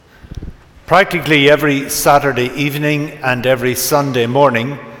Practically every Saturday evening and every Sunday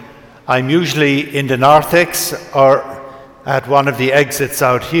morning, I'm usually in the narthex or at one of the exits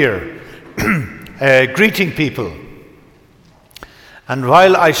out here, greeting people. And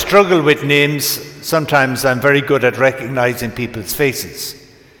while I struggle with names, sometimes I'm very good at recognizing people's faces.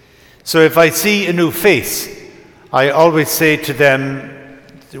 So if I see a new face, I always say to them,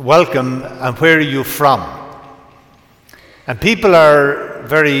 "Welcome, and where are you from?" And people are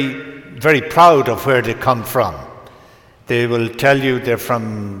very proud of where they come from. They will tell you they're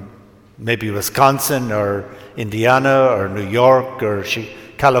from maybe Wisconsin or Indiana or New York or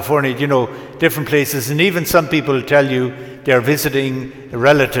California, different places. And even some people tell you they're visiting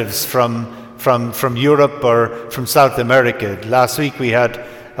relatives from Europe or from South America. Last week we had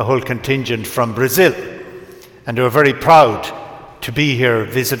a whole contingent from Brazil, and they were very proud to be here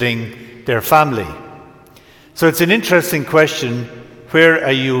visiting their family. So it's an interesting question. Where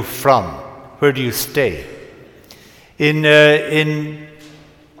are you from? Where do you stay? In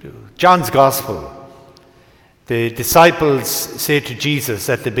John's Gospel, the disciples say to Jesus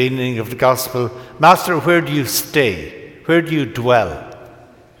at the beginning of the Gospel, "Master, where do you stay? Where do you dwell?"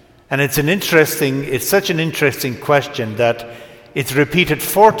 And it's such an interesting question that it's repeated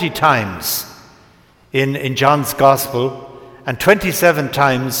 40 times in John's Gospel and 27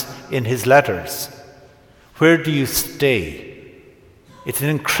 times in his letters. Where do you stay? It's an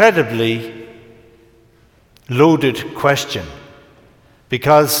incredibly loaded question,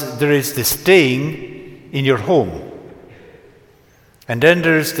 because there is the staying in your home, and then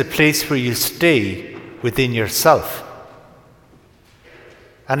there's the place where you stay within yourself.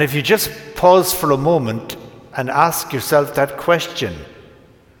 And if you just pause for a moment and ask yourself that question,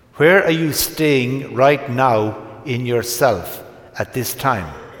 where are you staying right now in yourself at this time?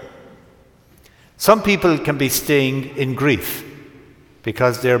 Some people can be staying in grief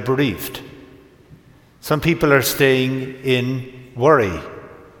because they're bereaved. Some people are staying in worry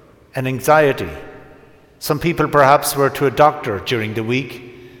and anxiety. Some people perhaps were to a doctor during the week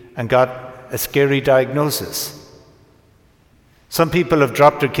and got a scary diagnosis. Some people have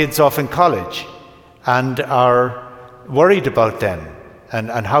dropped their kids off in college and are worried about them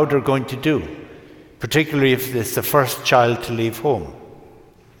and how they're going to do, particularly if it's the first child to leave home.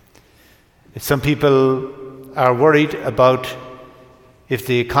 Some people are worried about if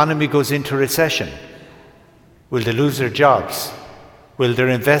the economy goes into recession. Will they lose their jobs? Will their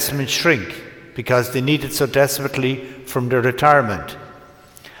investments shrink because they need it so desperately from their retirement?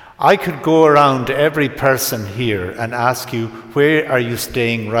 I could go around every person here and ask you, where are you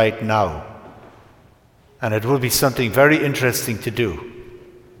staying right now? And it would be something very interesting to do,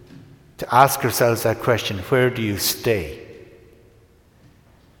 to ask ourselves that question, where do you stay?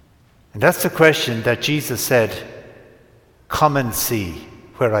 And that's the question that Jesus said, "Come and see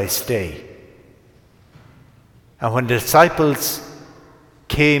where I stay." And when the disciples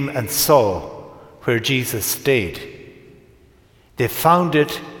came and saw where Jesus stayed, they found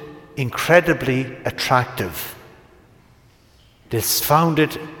it incredibly attractive. They found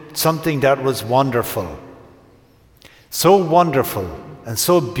it something that was wonderful. So wonderful and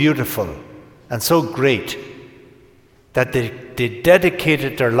so beautiful and so great that they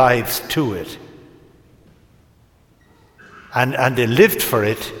dedicated their lives to it. And they lived for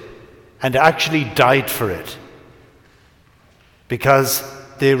it and actually died for it, because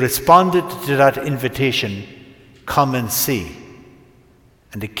they responded to that invitation, "Come and see."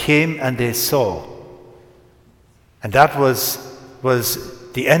 And they came and they saw. And that was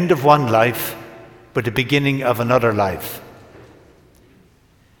the end of one life, but the beginning of another life.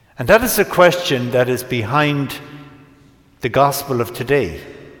 And that is the question that is behind the gospel of today.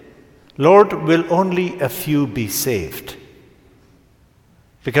 Lord, will only a few be saved?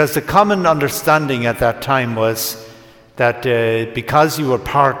 Because the common understanding at that time was that because you were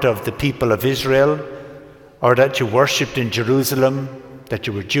part of the people of Israel, or that you worshipped in Jerusalem, that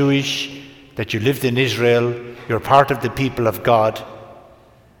you were Jewish, that you lived in Israel, you're part of the people of God.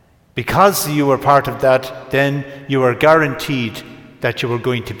 Because you were part of that, then you were guaranteed that you were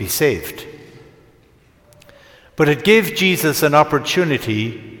going to be saved. But it gave Jesus an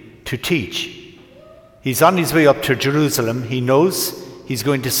opportunity to teach. He's on his way up to Jerusalem. He knows he's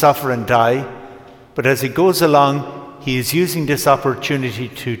going to suffer and die. But as he goes along, he is using this opportunity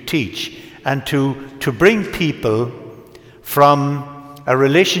to teach and to bring people from a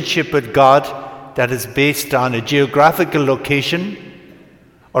relationship with God that is based on a geographical location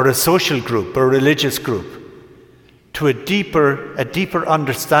or a social group or religious group to a deeper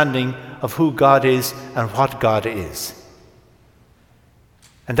understanding of who God is and what God is.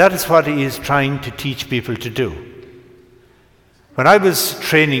 And that is what he is trying to teach people to do. When I was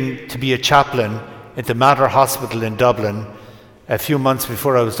training to be a chaplain at the Mater Hospital in Dublin a few months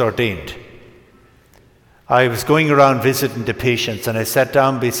before I was ordained, I was going around visiting the patients, and I sat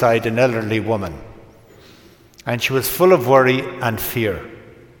down beside an elderly woman, and she was full of worry and fear.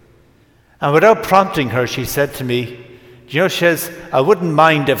 And without prompting her, she said to me, she says, I wouldn't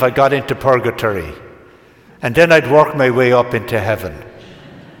mind if I got into purgatory, and then I'd work my way up into heaven.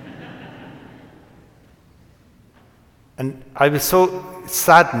 And I was so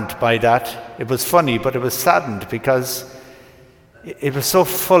saddened by that. It was funny, but it was saddened because it was so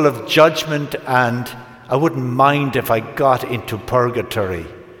full of judgment, and I wouldn't mind if I got into purgatory.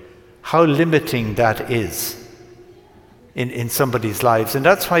 How limiting that is in somebody's lives. And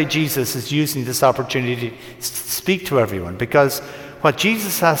that's why Jesus is using this opportunity to speak to everyone, because what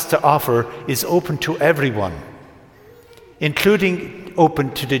Jesus has to offer is open to everyone, including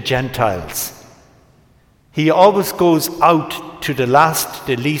open to the Gentiles. He always goes out to the last,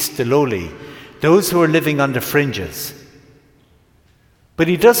 the least, the lowly, those who are living on the fringes. But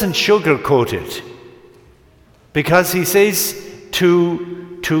he doesn't sugarcoat it, because he says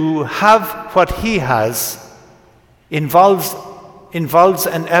to have what he has involves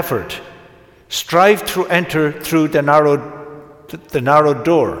an effort. Strive to enter through the narrow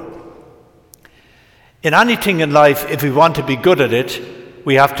door. In anything in life, if we want to be good at it,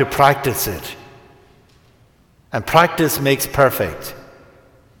 we have to practice it. And practice makes perfect.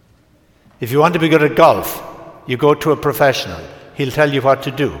 If you want to be good at golf, you go to a professional. He'll tell you what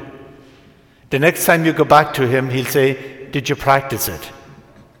to do. The next time you go back to him, he'll say, did you practice it?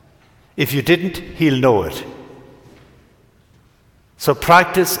 If you didn't, he'll know it. So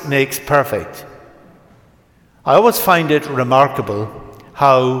practice makes perfect. I always find it remarkable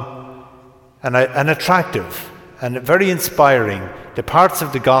how, and attractive, and very inspiring, the parts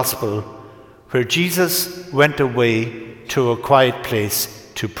of the gospel where Jesus went away to a quiet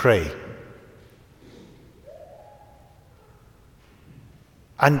place to pray.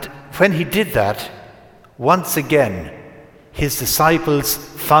 And when he did that, once again, his disciples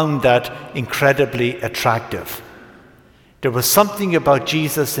found that incredibly attractive. There was something about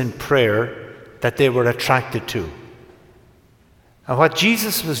Jesus in prayer that they were attracted to. And what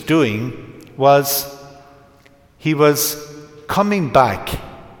Jesus was doing was, he was coming back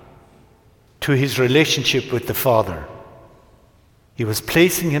to his relationship with the Father. He was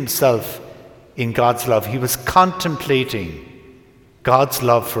placing himself in God's love. He was contemplating God's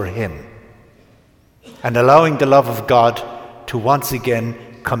love for him and allowing the love of God to once again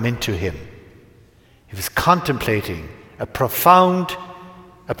come into him. He was contemplating a profound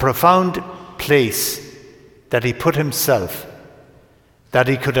place that he put himself, that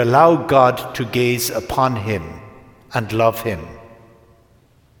he could allow God to gaze upon him and love him.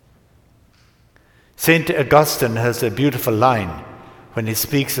 St. Augustine has a beautiful line when he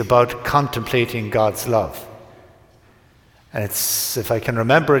speaks about contemplating God's love. And it's, if I can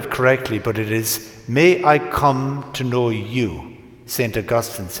remember it correctly, but it is, may I come to know you, St.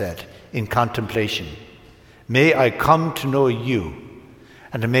 Augustine said, in contemplation. May I come to know you,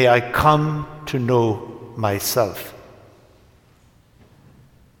 and may I come to know myself.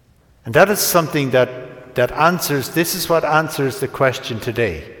 And that is something that answers, this is what answers the question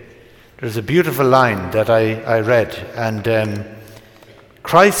today. There's a beautiful line that I read, and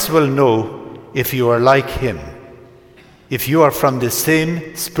Christ will know if you are like him, if you are from the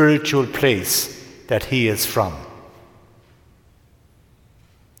same spiritual place that he is from.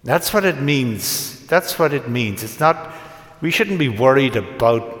 That's what it means. That's what it means. It's not, we shouldn't be worried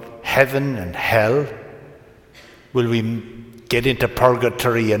about heaven and hell. Will we get into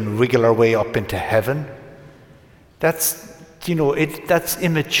purgatory and wiggle our way up into heaven? That's, that's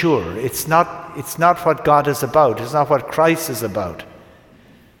immature. It's not what God is about. It's not what Christ is about.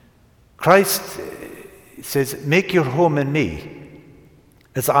 Christ says, make your home in me,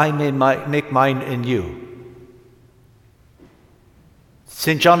 as I may make mine in you.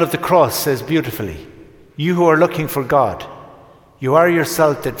 St. John of the Cross says beautifully, you who are looking for God, you are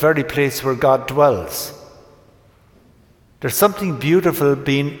yourself that very place where God dwells. There's something beautiful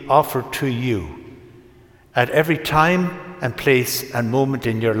being offered to you at every time and place and moment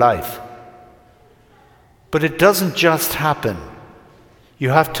in your life. But it doesn't just happen. You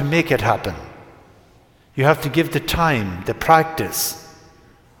have to make it happen. You have to give the time, the practice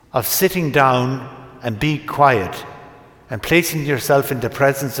of sitting down and being quiet and placing yourself in the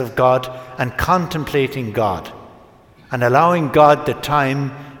presence of God and contemplating God and allowing God the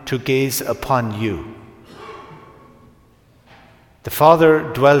time to gaze upon you. The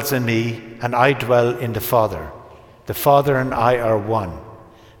Father dwells in me and I dwell in the Father. The Father and I are one.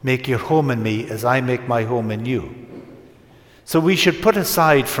 Make your home in me as I make my home in you. So we should put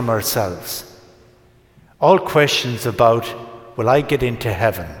aside from ourselves all questions about, will I get into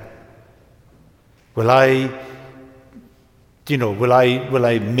heaven? Will I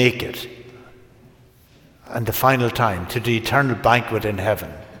make it? And the final time, to the eternal banquet in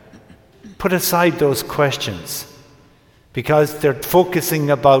heaven. Put aside those questions, because they're focusing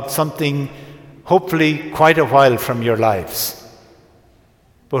about something hopefully quite a while from your lives.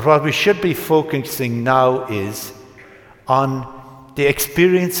 But what we should be focusing now is on the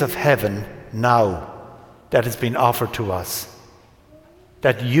experience of heaven now that has been offered to us.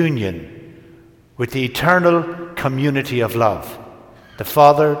 That union with the eternal community of love, the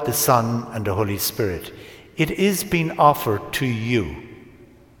Father, the Son, and the Holy Spirit. It is being offered to you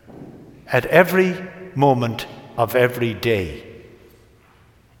at every moment of every day.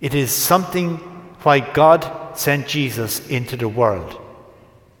 It is something why God sent Jesus into the world.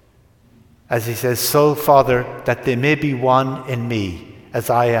 As he says, so, Father, that they may be one in me as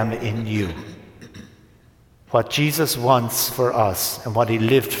I am in you. What Jesus wants for us and what he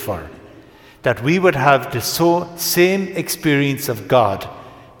lived for, that we would have the same experience of God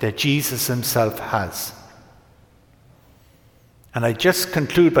that Jesus himself has. And I just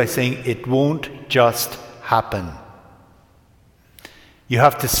conclude by saying it won't just happen. You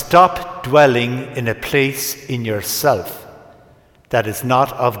have to stop dwelling in a place in yourself that is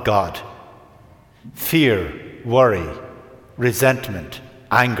not of God. Fear, worry, resentment,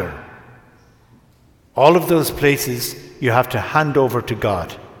 anger. All of those places you have to hand over to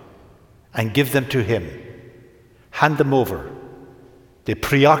God and give them to him. Hand them over. They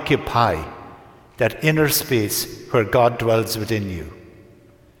preoccupy that inner space where God dwells within you.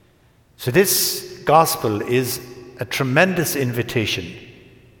 So this gospel is a tremendous invitation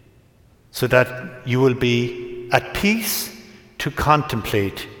so that you will be at peace to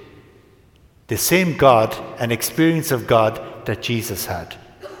contemplate the same God and experience of God that Jesus had.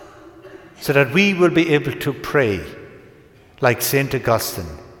 So that we will be able to pray like St.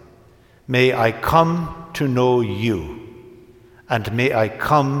 Augustine, may I come to know you, and may I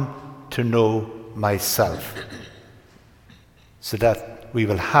come to know myself, so that we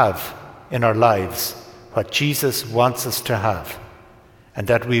will have in our lives what Jesus wants us to have, and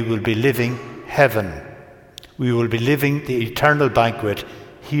that we will be living heaven. We will be living the eternal banquet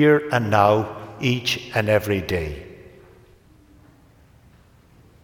here and now, each and every day.